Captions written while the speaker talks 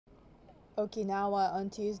Okinawa on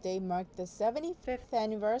Tuesday marked the 75th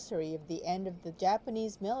anniversary of the end of the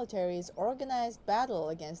Japanese military's organized battle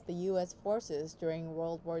against the U.S. forces during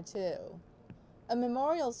World War II. A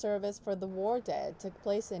memorial service for the war dead took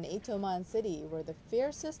place in Itoman City, where the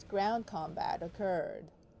fiercest ground combat occurred.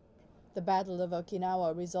 The Battle of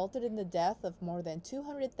Okinawa resulted in the death of more than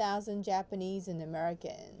 200,000 Japanese and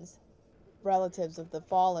Americans. Relatives of the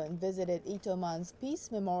fallen visited Itoman's Peace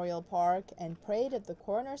Memorial Park and prayed at the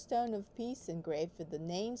cornerstone of peace engraved with the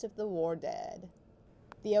names of the war dead.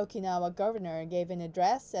 The Okinawa governor gave an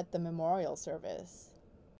address at the memorial service.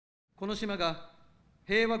 この島が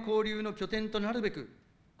平和交流の拠点となるべく、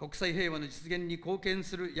国際平和の実現に貢献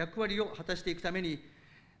する役割を果たしていくために、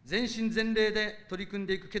全身全霊で取り組ん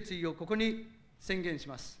でいく決意をここに宣言し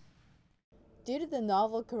ます。Due to the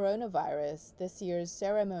novel coronavirus, this year's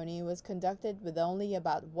ceremony was conducted with only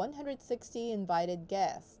about 160 invited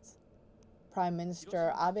guests. Prime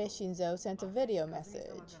Minister Abe Shinzo sent a video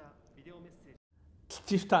message. 基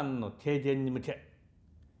地負担の低減に向け、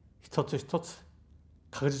一つ一つ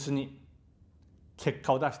確実に結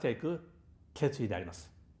果を出していく決意であります。